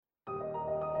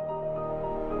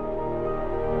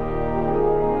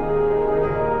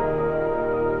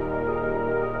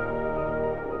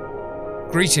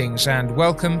Greetings and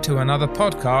welcome to another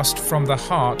podcast from the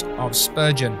heart of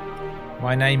Spurgeon.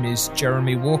 My name is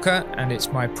Jeremy Walker and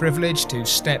it's my privilege to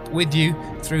step with you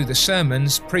through the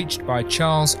sermons preached by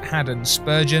Charles Haddon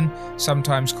Spurgeon,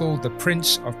 sometimes called the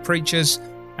Prince of Preachers,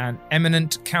 an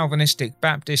eminent Calvinistic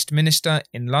Baptist minister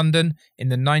in London in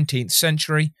the 19th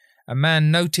century, a man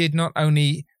noted not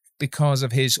only because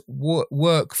of his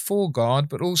work for God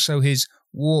but also his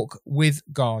walk with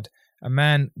God. A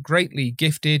man greatly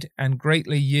gifted and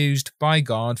greatly used by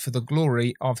God for the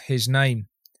glory of his name.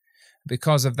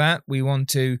 Because of that, we want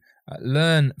to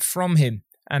learn from him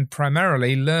and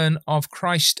primarily learn of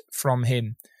Christ from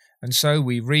him. And so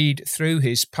we read through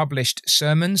his published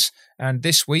sermons, and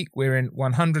this week we're in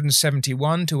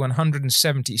 171 to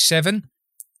 177.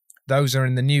 Those are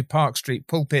in the New Park Street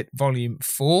Pulpit, Volume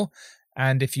 4.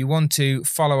 And if you want to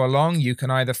follow along, you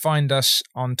can either find us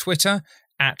on Twitter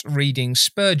at Reading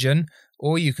Spurgeon,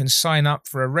 or you can sign up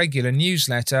for a regular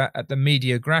newsletter at the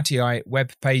Media Gratiae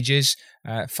web pages.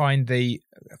 Find the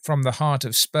From the Heart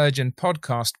of Spurgeon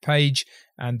podcast page,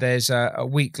 and there's a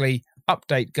weekly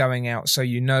update going out so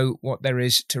you know what there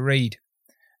is to read.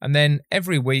 And then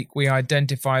every week we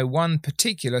identify one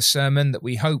particular sermon that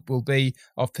we hope will be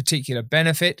of particular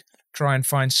benefit, try and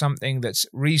find something that's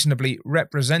reasonably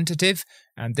representative,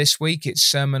 and this week it's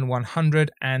Sermon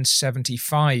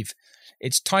 175.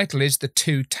 Its title is The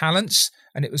Two Talents,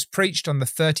 and it was preached on the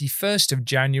 31st of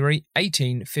January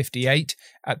 1858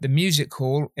 at the Music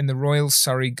Hall in the Royal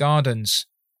Surrey Gardens.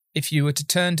 If you were to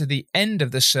turn to the end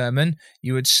of the sermon,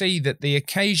 you would see that the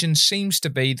occasion seems to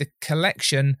be the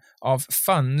collection of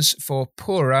funds for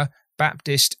poorer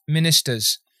Baptist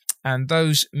ministers. And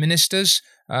those ministers,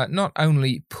 not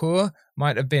only poor,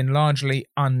 might have been largely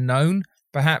unknown,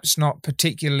 perhaps not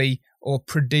particularly or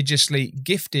prodigiously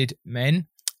gifted men.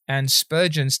 And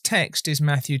Spurgeon's text is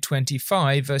Matthew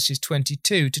 25, verses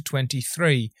 22 to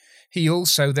 23. He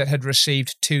also that had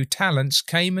received 2 talents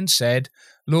came and said,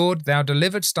 Lord, thou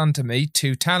deliveredst unto me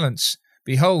 2 talents.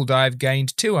 Behold, I have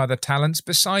gained 2 other talents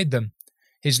beside them.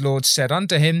 His Lord said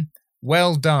unto him,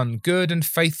 Well done, good and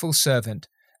faithful servant.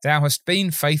 Thou hast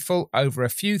been faithful over a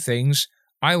few things.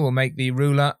 I will make thee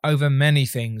ruler over many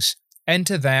things.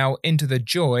 Enter thou into the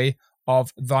joy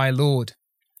of thy Lord.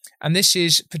 And this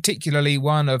is particularly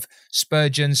one of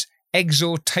Spurgeon's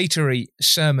exhortatory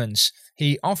sermons.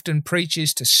 He often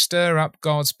preaches to stir up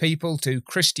God's people to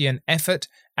Christian effort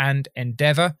and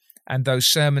endeavour, and those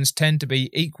sermons tend to be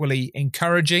equally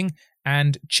encouraging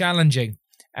and challenging.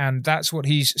 And that's what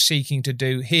he's seeking to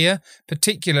do here,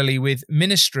 particularly with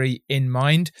ministry in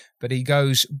mind, but he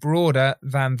goes broader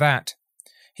than that.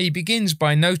 He begins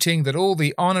by noting that all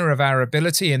the honour of our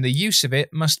ability and the use of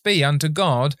it must be unto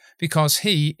God, because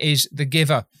he is the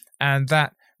giver, and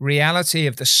that reality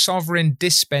of the sovereign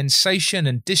dispensation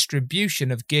and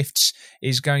distribution of gifts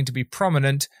is going to be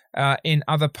prominent in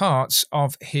other parts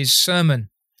of his sermon.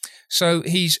 So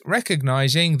he's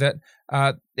recognising that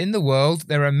in the world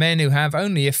there are men who have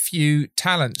only a few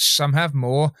talents. Some have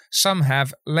more, some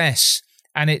have less.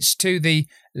 And it's to the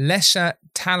lesser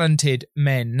talented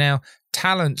men. Now,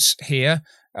 talents here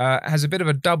has a bit of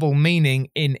a double meaning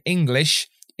in English.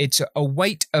 It's a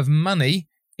weight of money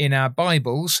in our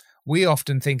Bibles. We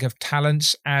often think of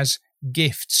talents as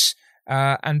gifts.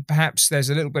 And perhaps there's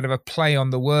a little bit of a play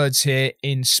on the words here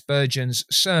in Spurgeon's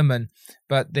sermon.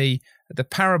 But the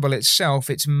parable itself,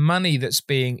 it's money that's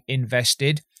being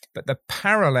invested. But the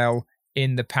parallel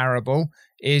in the parable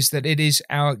is that it is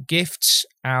our gifts,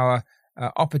 our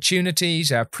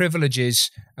opportunities, our privileges,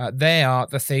 they are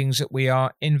the things that we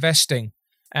are investing.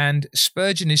 And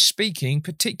Spurgeon is speaking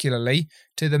particularly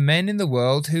to the men in the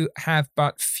world who have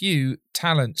but few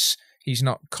talents. He's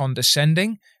not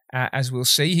condescending, as we'll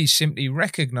see, he's simply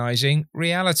recognizing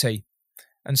reality.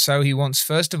 And so he wants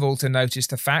first of all to notice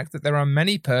the fact that there are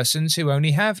many persons who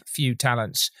only have few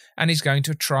talents, and he's going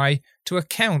to try to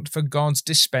account for God's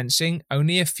dispensing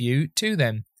only a few to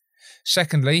them.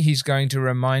 Secondly, he's going to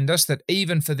remind us that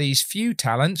even for these few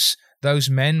talents,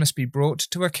 those men must be brought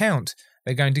to account.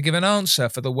 They're going to give an answer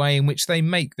for the way in which they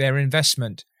make their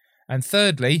investment. And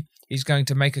thirdly, he's going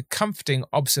to make a comforting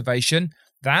observation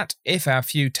that, if our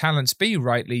few talents be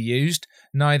rightly used,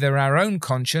 neither our own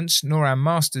conscience nor our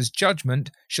master's judgment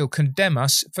shall condemn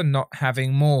us for not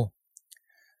having more.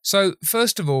 So,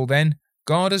 first of all then,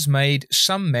 God has made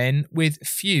some men with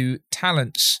few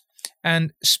talents.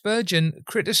 And Spurgeon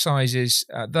criticises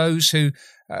those who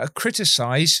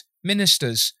criticise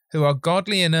ministers who are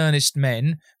godly and earnest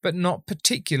men, but not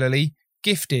particularly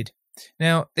gifted.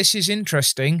 Now, this is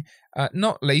interesting,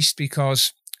 not least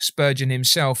because Spurgeon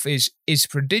himself is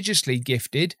prodigiously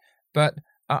gifted, but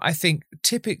I think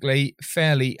typically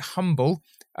fairly humble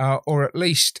or at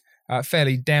least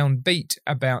fairly downbeat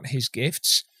about his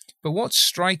gifts. But what's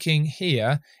striking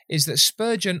here is that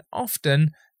Spurgeon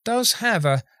often does have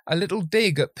a little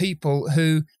dig at people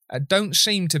who don't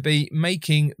seem to be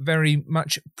making very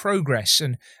much progress,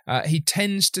 and he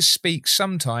tends to speak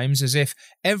sometimes as if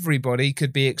everybody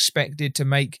could be expected to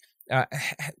make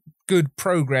good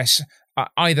progress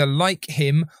either like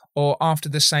him or after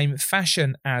the same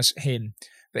fashion as him.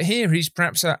 But here he's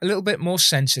perhaps a little bit more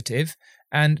sensitive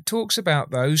and talks about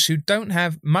those who don't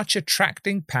have much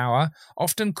attracting power,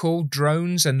 often called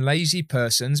drones and lazy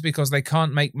persons because they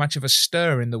can't make much of a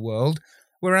stir in the world,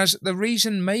 whereas the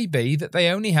reason may be that they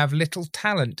only have little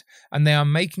talent and they are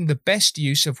making the best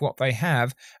use of what they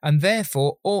have and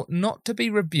therefore ought not to be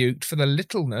rebuked for the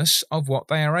littleness of what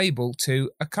they are able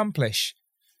to accomplish.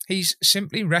 He's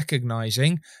simply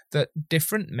recognizing that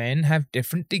different men have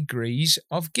different degrees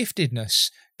of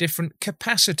giftedness, different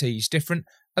capacities, different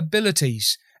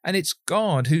abilities, and it's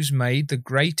God who's made the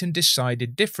great and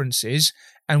decided differences,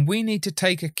 and we need to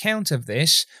take account of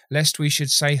this, lest we should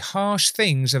say harsh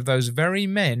things of those very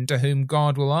men to whom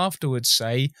God will afterwards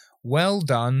say, "Well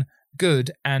done,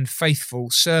 good and faithful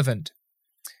servant."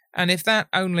 And if that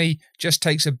only just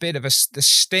takes a bit of the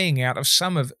sting out of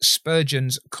some of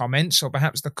Spurgeon's comments, or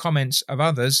perhaps the comments of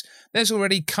others, there's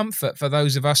already comfort for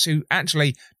those of us who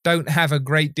actually don't have a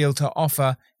great deal to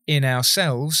offer in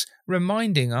ourselves,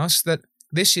 reminding us that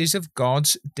this is of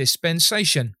God's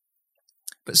dispensation.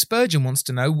 But Spurgeon wants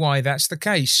to know why that's the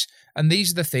case, and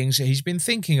these are the things that he's been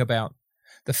thinking about.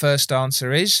 The first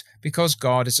answer is because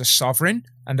God is a sovereign,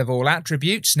 and of all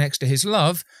attributes next to his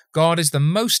love, God is the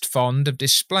most fond of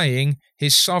displaying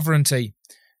his sovereignty.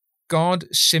 God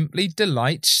simply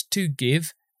delights to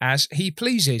give as he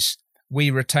pleases.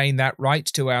 We retain that right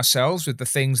to ourselves with the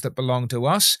things that belong to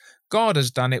us. God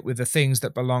has done it with the things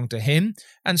that belong to him,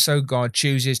 and so God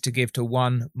chooses to give to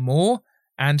one more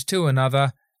and to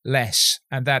another less,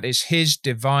 and that is his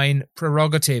divine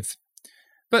prerogative.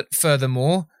 But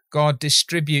furthermore, God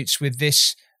distributes with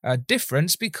this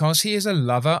difference because he is a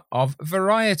lover of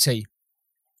variety.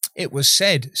 It was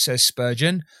said, says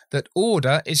Spurgeon, that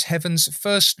order is heaven's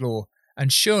first law,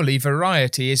 and surely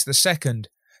variety is the second.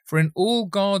 For in all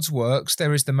God's works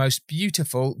there is the most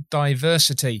beautiful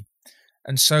diversity.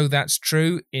 And so that's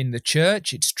true in the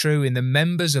church, it's true in the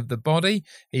members of the body.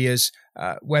 He is,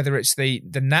 whether it's the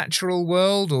natural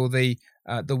world or the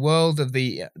world of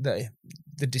the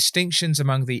distinctions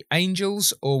among the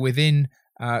angels, or within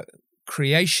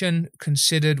creation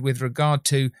considered with regard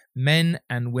to men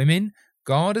and women,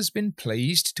 God has been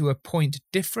pleased to appoint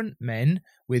different men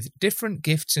with different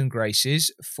gifts and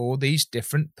graces for these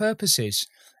different purposes.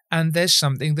 And there's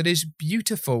something that is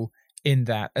beautiful in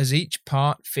that, as each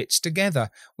part fits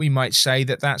together. We might say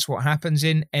that that's what happens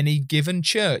in any given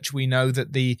church. We know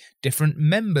that the different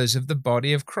members of the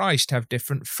body of Christ have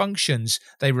different functions.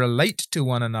 They relate to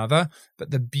one another,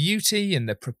 but the beauty and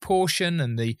the proportion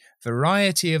and the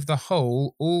variety of the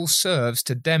whole all serves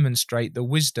to demonstrate the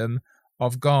wisdom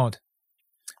of God.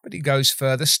 But he goes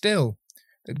further still,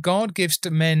 that God gives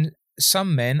to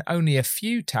some men only a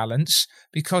few talents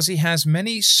because he has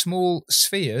many small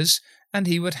spheres, and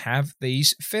he would have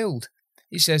these filled.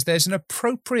 He says there's an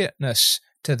appropriateness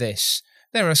to this.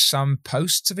 There are some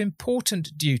posts of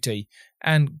important duty,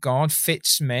 and God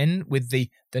fits men with the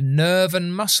nerve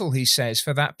and muscle, he says,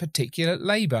 for that particular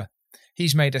labour.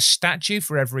 He's made a statue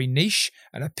for every niche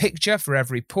and a picture for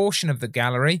every portion of the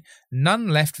gallery, none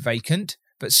left vacant,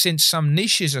 but since some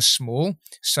niches are small,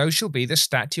 so shall be the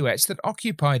statuettes that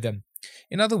occupy them.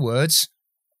 In other words,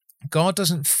 God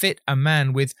doesn't fit a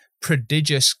man with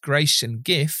prodigious grace and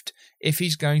gift if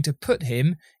he's going to put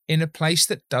him in a place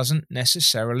that doesn't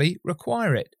necessarily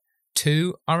require it.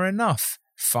 2 are enough.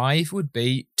 5 would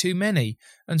be too many.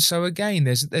 And so again,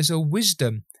 there's a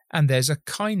wisdom and there's a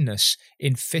kindness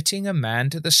in fitting a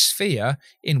man to the sphere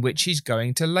in which he's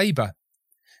going to labour.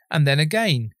 And then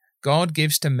again, God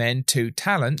gives to men 2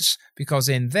 talents because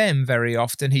in them very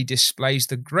often he displays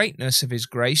the greatness of his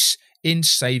grace in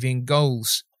saving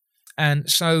goals. And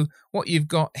so what you've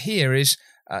got here is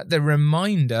the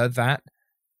reminder that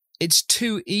it's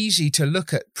too easy to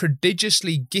look at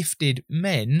prodigiously gifted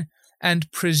men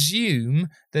and presume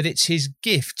that it's his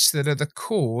gifts that are the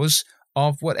cause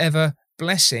of whatever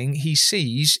blessing he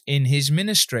sees in his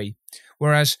ministry.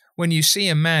 Whereas when you see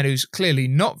a man who's clearly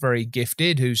not very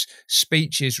gifted, whose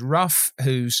speech is rough,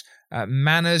 whose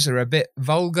manners are a bit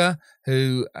vulgar,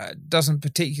 who doesn't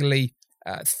particularly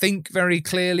think very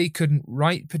clearly, couldn't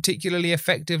write particularly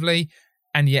effectively,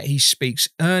 and yet he speaks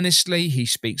earnestly, he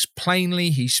speaks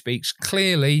plainly, he speaks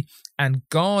clearly, and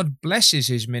God blesses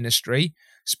his ministry.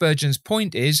 Spurgeon's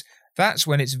point is, that's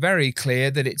when it's very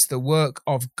clear that it's the work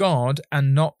of God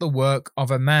and not the work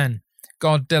of a man.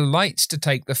 God delights to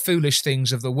take the foolish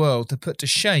things of the world to put to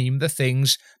shame the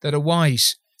things that are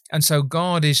wise. And so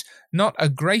God is not a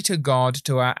greater God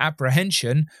to our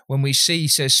apprehension when we see,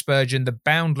 says Spurgeon, the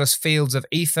boundless fields of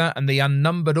ether and the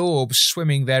unnumbered orbs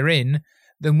swimming therein,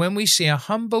 than when we see a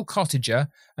humble cottager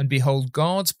and behold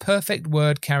God's perfect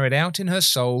word carried out in her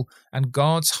soul and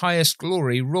God's highest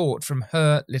glory wrought from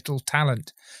her little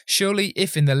talent. Surely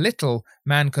if in the little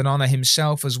man can honour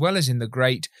himself as well as in the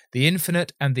great, the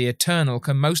infinite and the eternal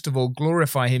can most of all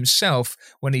glorify himself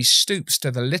when he stoops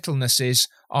to the littlenesses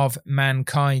of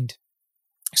mankind.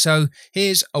 So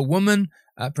here's a woman,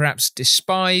 perhaps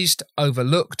despised,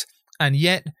 overlooked, and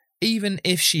yet even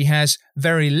if she has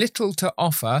very little to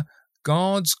offer,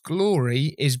 God's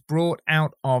glory is brought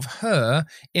out of her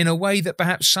in a way that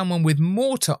perhaps someone with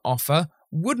more to offer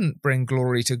wouldn't bring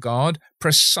glory to God,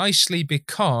 precisely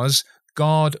because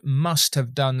God must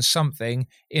have done something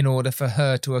in order for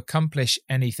her to accomplish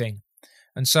anything.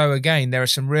 And so again, there are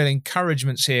some real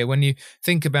encouragements here when you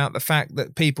think about the fact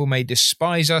that people may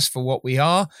despise us for what we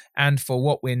are and for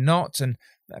what we're not, and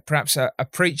perhaps a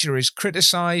preacher is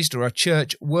criticized or a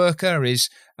church worker is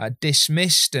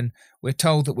dismissed, and we're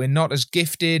told that we're not as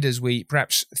gifted as we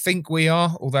perhaps think we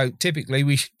are, although typically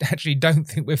we actually don't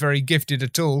think we're very gifted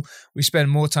at all. We spend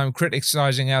more time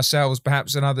criticizing ourselves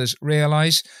perhaps than others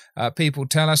realize. People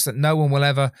tell us that no one will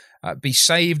ever be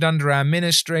saved under our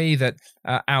ministry, that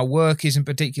our work isn't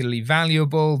particularly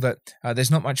valuable, that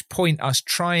there's not much point us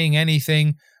trying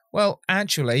anything. Well,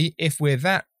 actually, if we're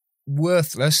that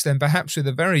worthless, then perhaps we're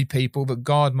the very people that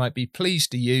God might be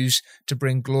pleased to use to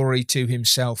bring glory to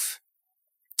himself.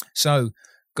 So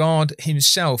God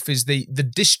himself is the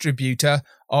distributor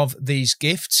of these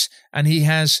gifts, and he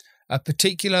has a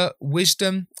particular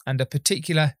wisdom and a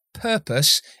particular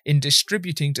purpose in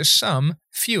distributing to some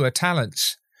fewer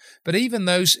talents. But even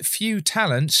those few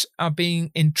talents are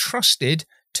being entrusted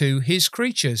to his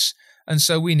creatures, and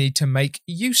so we need to make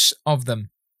use of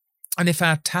them. And if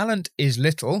our talent is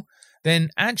little, then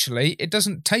actually it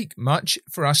doesn't take much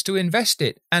for us to invest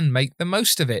it and make the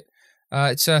most of it.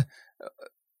 It's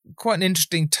quite an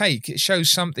interesting take. It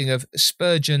shows something of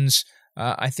Spurgeon's,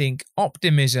 I think,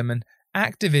 optimism and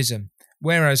activism.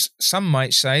 Whereas some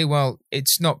might say, well,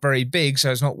 it's not very big,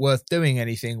 so it's not worth doing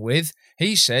anything with.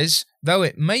 He says, though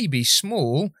it may be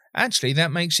small, actually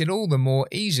that makes it all the more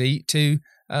easy to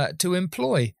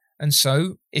employ. And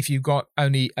so if you've got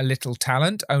only a little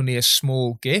talent, only a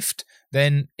small gift,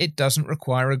 then it doesn't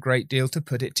require a great deal to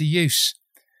put it to use.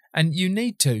 And you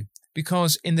need to,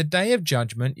 because in the day of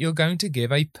judgment, you're going to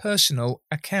give a personal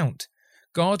account.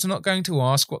 God's not going to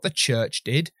ask what the church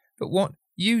did, but what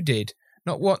you did.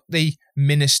 Not what the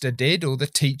minister did or the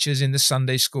teachers in the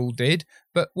Sunday school did,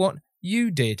 but what you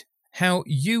did, how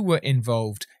you were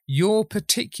involved, your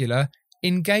particular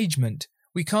engagement.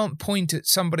 We can't point at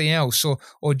somebody else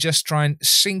or just try and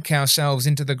sink ourselves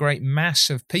into the great mass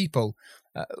of people.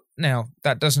 Now,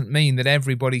 that doesn't mean that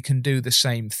everybody can do the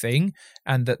same thing,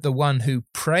 and that the one who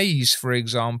prays, for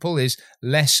example, is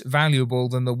less valuable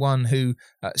than the one who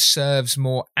serves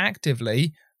more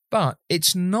actively. But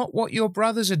it's not what your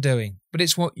brothers are doing, but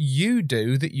it's what you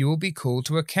do that you will be called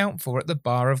to account for at the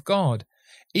bar of God.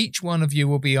 Each one of you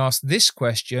will be asked this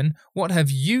question: what have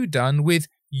you done with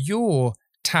your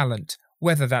talent?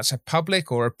 Whether that's a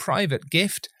public or a private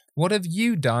gift, what have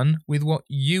you done with what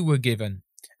you were given?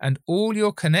 And all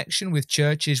your connection with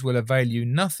churches will avail you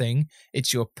nothing.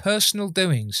 It's your personal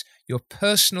doings, your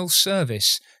personal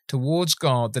service towards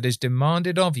God that is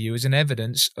demanded of you as an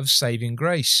evidence of saving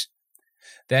grace.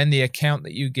 Then the account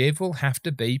that you give will have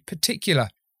to be particular.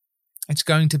 It's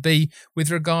going to be with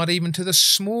regard even to the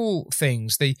small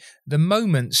things, the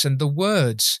moments and the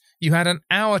words. You had an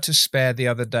hour to spare the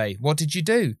other day. What did you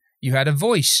do? You had a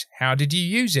voice. How did you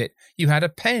use it? You had a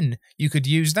pen. You could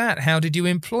use that. How did you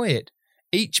employ it?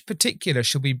 Each particular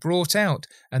shall be brought out,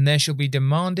 and there shall be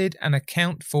demanded an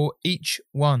account for each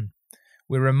one.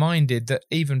 We're reminded that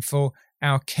even for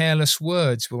our careless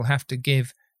words we'll have to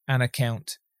give an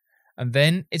account. And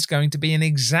then it's going to be an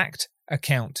exact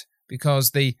account,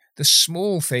 because the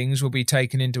small things will be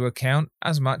taken into account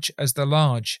as much as the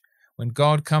large. When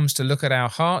God comes to look at our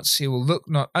hearts, he will look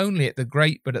not only at the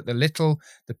great but at the little,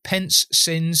 the pence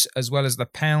sins as well as the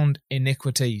pound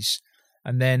iniquities.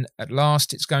 And then at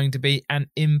last it's going to be an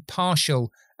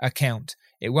impartial account.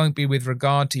 It won't be with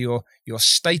regard to your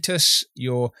status,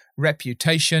 your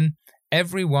reputation.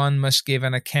 Everyone must give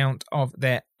an account of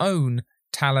their own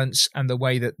talents and the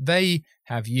way that they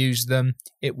have used them.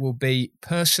 It will be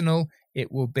personal,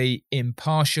 it will be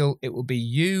impartial, it will be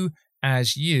you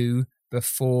as you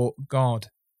before God.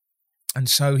 And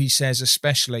so he says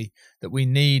especially that we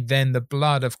need then the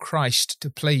blood of Christ to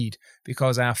plead,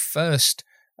 because our first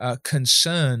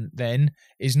concern then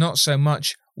is not so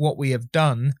much what we have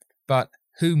done, but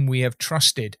whom we have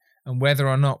trusted and whether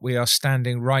or not we are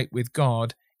standing right with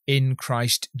God in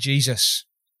Christ Jesus.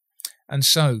 And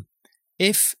so,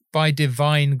 if by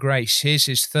divine grace, here's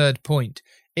his third point,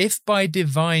 if by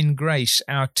divine grace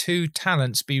our 2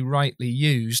 talents be rightly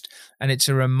used, and it's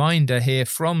a reminder here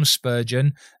from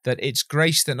Spurgeon that it's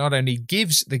grace that not only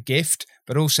gives the gift,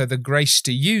 but also the grace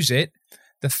to use it,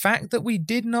 the fact that we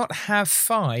did not have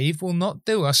 5 will not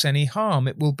do us any harm.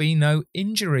 It will be no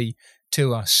injury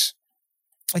to us.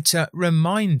 It's a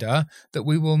reminder that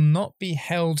we will not be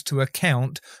held to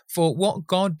account for what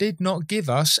God did not give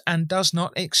us and does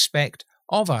not expect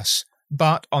of us,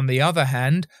 but on the other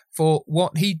hand, for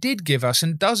what he did give us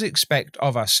and does expect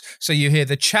of us. So you hear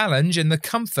the challenge and the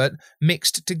comfort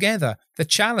mixed together. The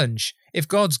challenge, if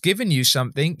God's given you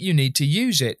something, you need to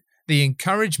use it. The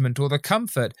encouragement or the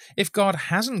comfort, if God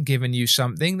hasn't given you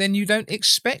something, then you don't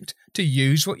expect to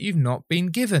use what you've not been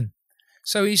given.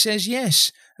 So he says,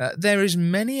 yes, there is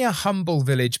many a humble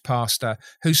village pastor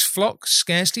whose flock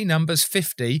scarcely numbers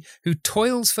 50, who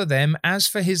toils for them as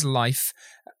for his life,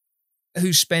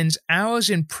 who spends hours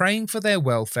in praying for their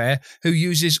welfare, who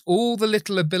uses all the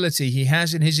little ability he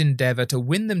has in his endeavour to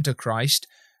win them to Christ.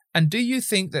 And do you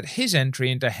think that his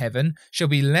entry into heaven shall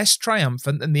be less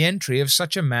triumphant than the entry of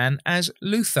such a man as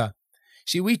Luther?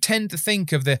 See, we tend to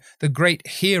think of the great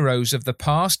heroes of the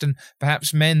past and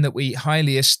perhaps men that we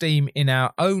highly esteem in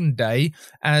our own day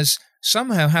as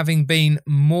somehow having been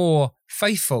more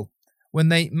faithful, when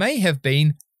they may have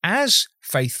been as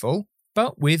faithful,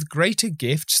 but with greater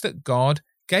gifts that God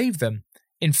gave them.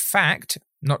 In fact,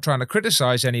 not trying to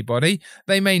criticize anybody,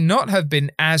 they may not have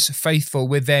been as faithful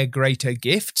with their greater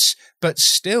gifts, but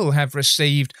still have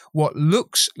received what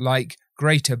looks like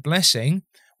greater blessing,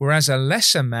 whereas a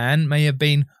lesser man may have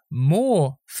been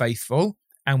more faithful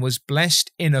and was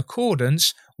blessed in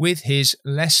accordance with his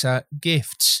lesser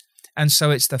gifts. And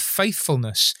so it's the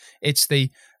faithfulness, it's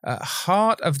the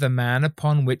heart of the man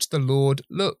upon which the Lord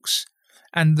looks.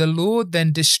 And the Lord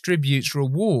then distributes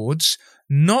rewards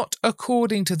not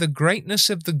according to the greatness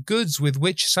of the goods with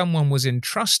which someone was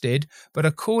entrusted, but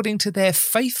according to their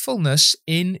faithfulness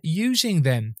in using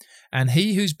them. And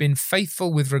he who's been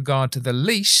faithful with regard to the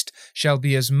least shall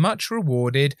be as much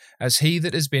rewarded as he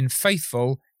that has been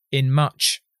faithful in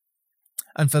much.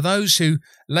 And for those who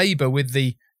labour with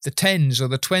the 10s or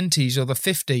the 20s or the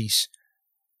 50s,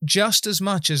 just as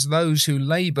much as those who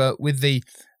labour with the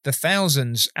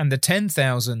thousands and the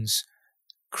 10,000s,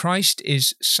 Christ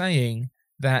is saying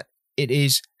that it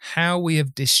is how we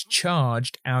have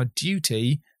discharged our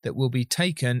duty that will be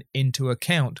taken into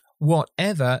account,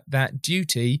 whatever that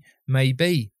duty may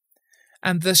be.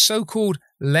 And the so-called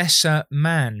lesser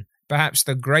man, perhaps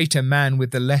the greater man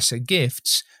with the lesser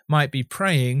gifts, might be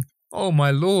praying, "Oh,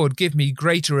 my Lord, give me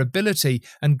greater ability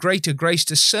and greater grace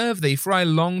to serve thee, for I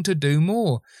long to do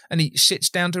more." And he sits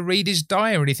down to read his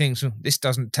diary and he thinks, this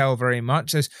doesn't tell very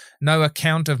much. There's no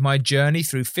account of my journey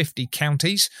through 50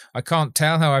 counties. I can't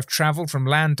tell how I've travelled from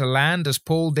land to land as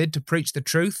Paul did to preach the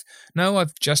truth. No,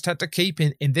 I've just had to keep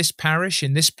in this parish,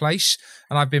 in this place,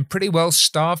 and I've been pretty well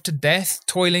starved to death,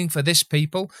 toiling for this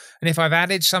people. And if I've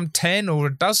added some 10 or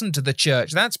a dozen to the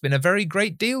church, that's been a very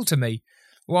great deal to me.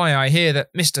 Why, I hear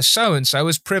that Mr. So-and-so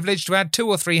is privileged to add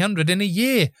 200 or 300 in a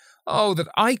year. Oh, that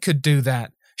I could do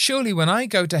that. Surely when I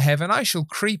go to heaven I shall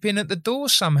creep in at the door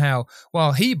somehow,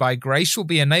 while he by grace will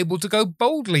be enabled to go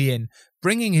boldly in,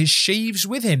 bringing his sheaves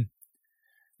with him.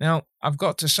 Now, I've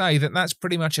got to say that that's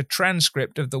pretty much a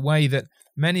transcript of the way that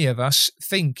many of us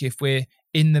think if we're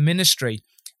in the ministry,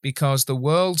 because the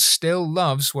world still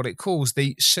loves what it calls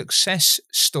the success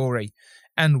story.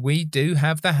 And we do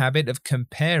have the habit of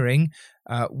comparing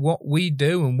what we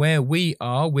do and where we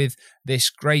are with this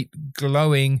great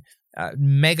glowing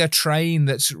mega train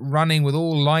that's running with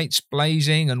all lights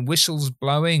blazing and whistles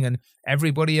blowing and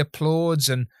everybody applauds.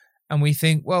 And we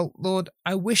think, well, Lord,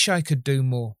 I wish I could do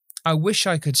more. I wish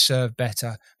I could serve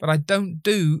better, but I don't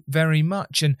do very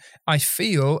much. And I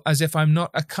feel as if I'm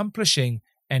not accomplishing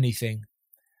anything.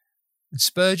 And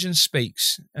Spurgeon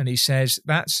speaks and he says,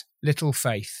 that's little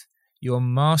faith. Your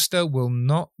master will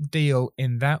not deal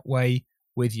in that way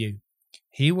with you.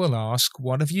 He will ask,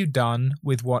 what have you done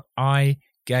with what I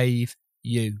gave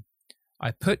you?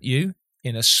 I put you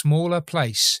in a smaller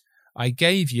place. I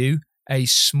gave you a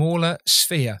smaller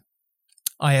sphere.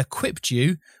 I equipped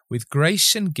you with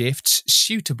grace and gifts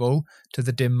suitable to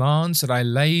the demands that I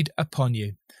laid upon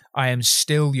you. I am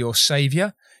still your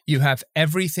Saviour. You have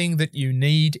everything that you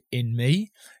need in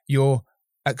me. Your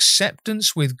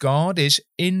acceptance with God is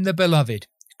in the beloved.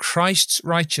 Christ's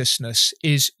righteousness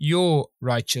is your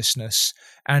righteousness.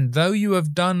 And though you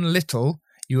have done little,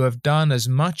 you have done as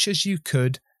much as you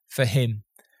could for him.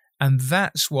 And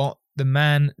that's what the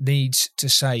man needs to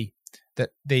say,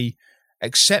 that the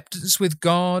acceptance with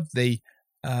God, the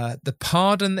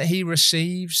pardon that he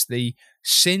receives, the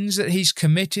sins that he's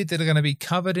committed that are going to be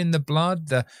covered in the blood,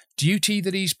 the duty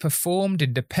that he's performed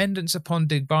in dependence upon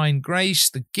divine grace,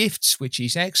 the gifts which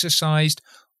he's exercised,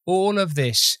 all of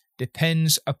this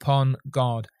depends upon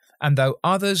God. And though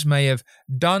others may have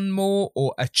done more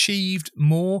or achieved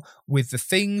more with the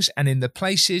things and in the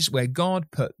places where God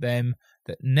put them,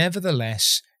 that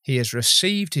nevertheless he has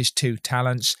received his 2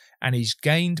 talents and he's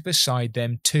gained beside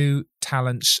them 2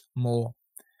 talents more.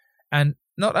 And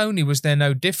not only was there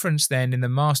no difference then in the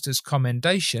master's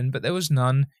commendation, but there was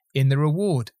none in the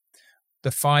reward.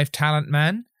 The 5-talent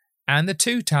man and the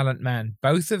 2-talent man,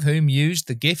 both of whom used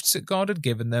the gifts that God had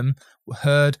given them,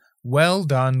 heard, "Well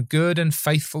done, good and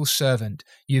faithful servant.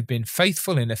 You've been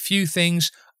faithful in a few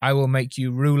things. I will make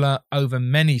you ruler over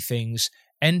many things.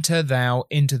 Enter thou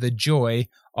into the joy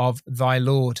of thy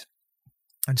Lord."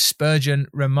 And Spurgeon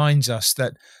reminds us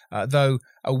that though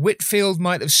a Whitfield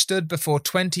might have stood before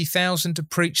 20,000 to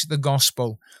preach the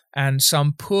gospel, and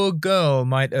some poor girl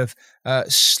might have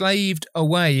slaved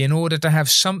away in order to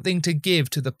have something to give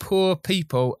to the poor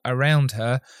people around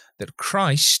her, that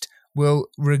Christ will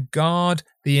regard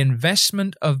the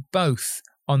investment of both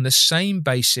on the same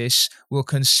basis, will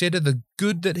consider the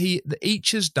good that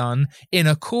each has done in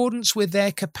accordance with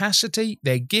their capacity,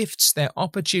 their gifts, their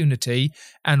opportunity,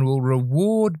 and will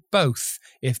reward both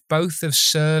if both have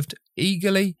served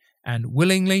eagerly and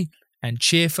willingly and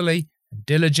cheerfully and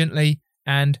diligently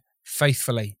and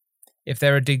faithfully. If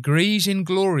there are degrees in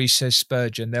glory, says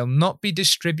Spurgeon, they'll not be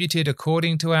distributed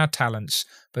according to our talents,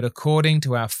 but according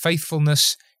to our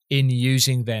faithfulness in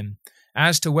using them.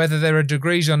 As to whether there are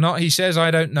degrees or not, he says,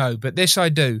 I don't know, but this I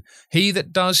do. He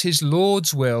that does his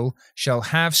Lord's will shall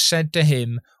have said to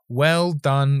him, "Well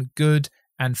done, good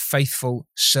and faithful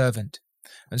servant."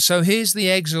 And so here's the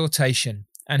exhortation.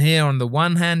 And here on the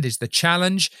one hand is the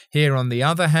challenge. Here on the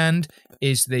other hand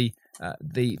is the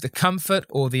comfort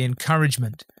or the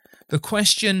encouragement. The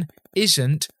question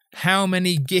isn't how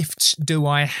many gifts do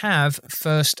I have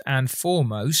first and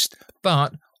foremost,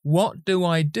 but what do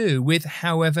I do with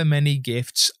however many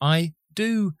gifts I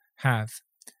do have?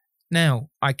 Now,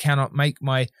 I cannot make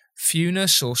my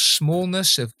fewness or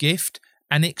smallness of gift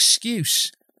an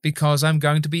excuse, because I'm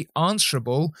going to be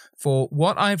answerable for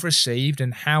what I've received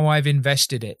and how I've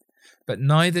invested it. But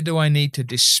neither do I need to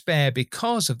despair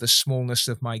because of the smallness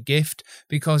of my gift,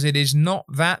 because it is not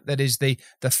that is the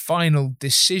final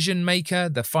decision maker,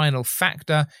 the final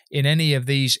factor in any of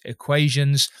these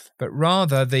equations, but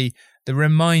rather the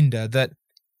reminder that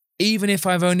even if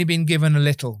I've only been given a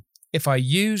little, if I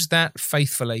use that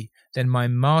faithfully, then my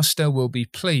master will be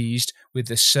pleased with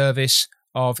the service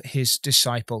of his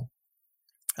disciple.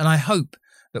 And I hope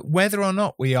that whether or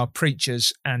not we are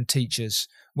preachers and teachers,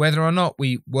 whether or not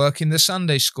we work in the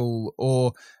Sunday school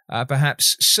or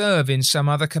perhaps serve in some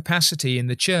other capacity in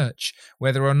the church,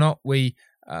 whether or not we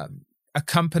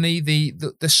accompany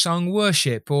the sung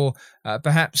worship, or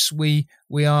perhaps we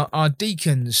are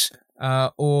deacons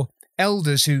or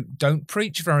elders who don't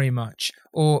preach very much,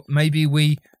 or maybe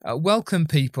we welcome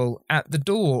people at the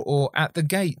door or at the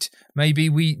gate. Maybe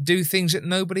we do things that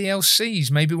nobody else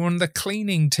sees. Maybe we're on the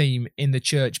cleaning team in the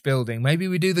church building. Maybe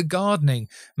we do the gardening.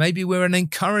 Maybe we're an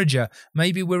encourager.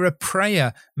 Maybe we're a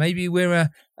prayer. Maybe we're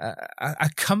a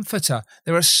comforter.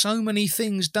 There are so many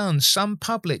things done, some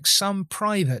public, some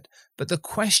private. But the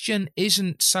question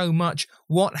isn't so much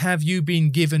what have you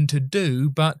been given to do,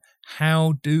 but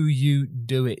how do you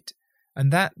do it?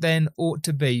 And that then ought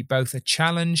to be both a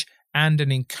challenge and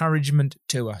an encouragement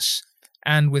to us.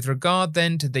 And with regard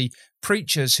then to the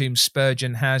preachers whom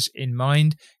Spurgeon has in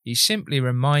mind, he simply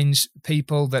reminds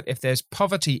people that if there's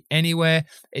poverty anywhere,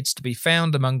 it's to be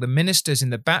found among the ministers in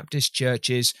the Baptist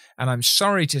churches, and I'm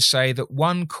sorry to say that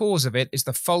one cause of it is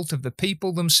the fault of the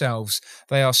people themselves.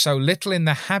 They are so little in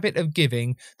the habit of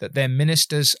giving that their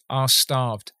ministers are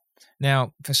starved.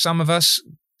 Now, for some of us,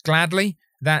 gladly,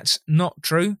 that's not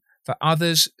true. For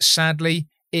others, sadly,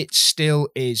 it still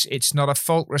is. It's not a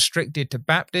fault restricted to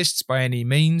Baptists by any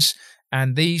means,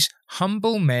 and these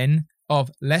humble men of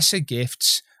lesser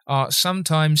gifts are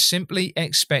sometimes simply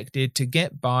expected to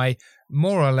get by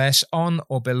more or less on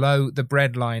or below the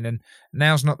breadline. And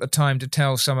now's not the time to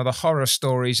tell some of the horror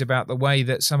stories about the way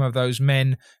that some of those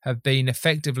men have been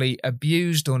effectively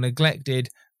abused or neglected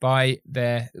by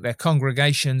their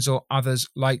congregations or others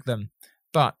like them.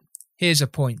 But here's a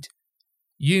point.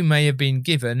 you may have been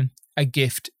given a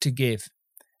gift to give.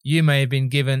 You may have been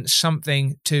given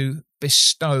something to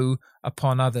bestow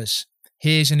upon others.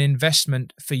 Here's an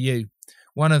investment for you.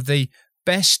 One of the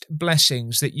best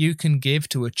blessings that you can give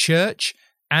to a church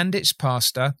and its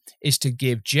pastor is to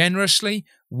give generously,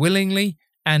 willingly,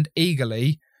 and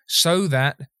eagerly, so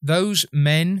that those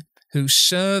men who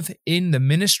serve in the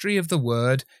ministry of the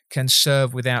word can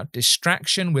serve without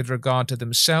distraction with regard to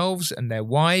themselves and their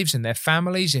wives and their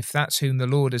families, if that's whom the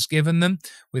Lord has given them.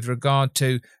 With regard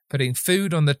to putting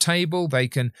food on the table, they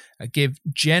can give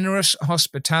generous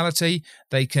hospitality.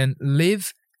 They can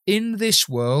live in this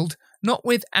world, not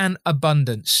with an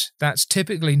abundance. That's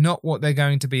typically not what they're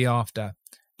going to be after,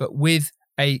 but with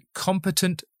a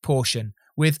competent portion,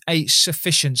 with a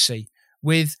sufficiency,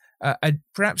 with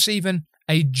perhaps even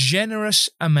a generous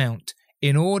amount,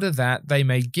 in order that they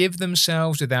may give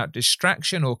themselves without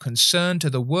distraction or concern to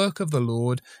the work of the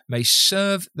Lord, may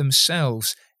serve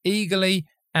themselves eagerly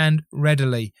and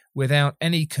readily without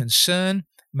any concern,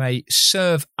 may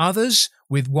serve others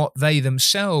with what they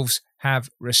themselves have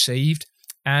received,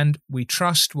 and we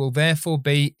trust will therefore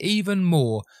be even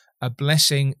more a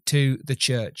blessing to the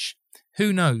church.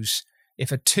 Who knows, if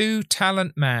a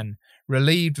 2-talent man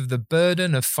relieved of the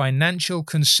burden of financial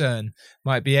concern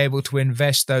might be able to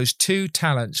invest those 2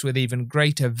 talents with even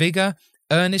greater vigour,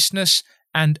 earnestness,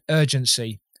 and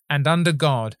urgency, and under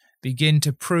God begin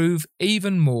to prove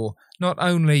even more not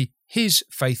only his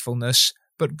faithfulness,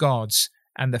 but God's,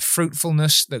 and the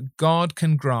fruitfulness that God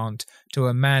can grant to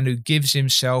a man who gives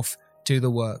himself to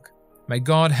the work. May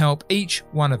God help each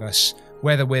one of us,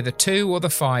 whether we're the 2 or the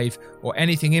 5 or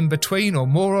anything in between or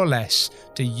more or less,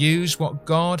 to use what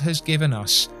God has given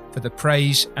us for the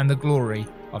praise and the glory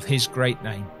of his great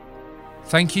name.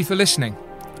 Thank you for listening.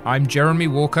 I'm Jeremy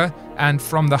Walker, and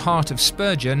From the Heart of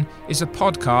Spurgeon is a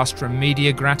podcast from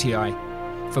Media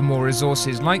Gratiae. For more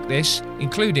resources like this,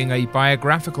 including a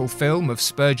biographical film of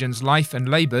Spurgeon's life and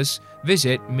labours,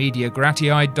 visit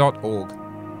mediagratiae.org.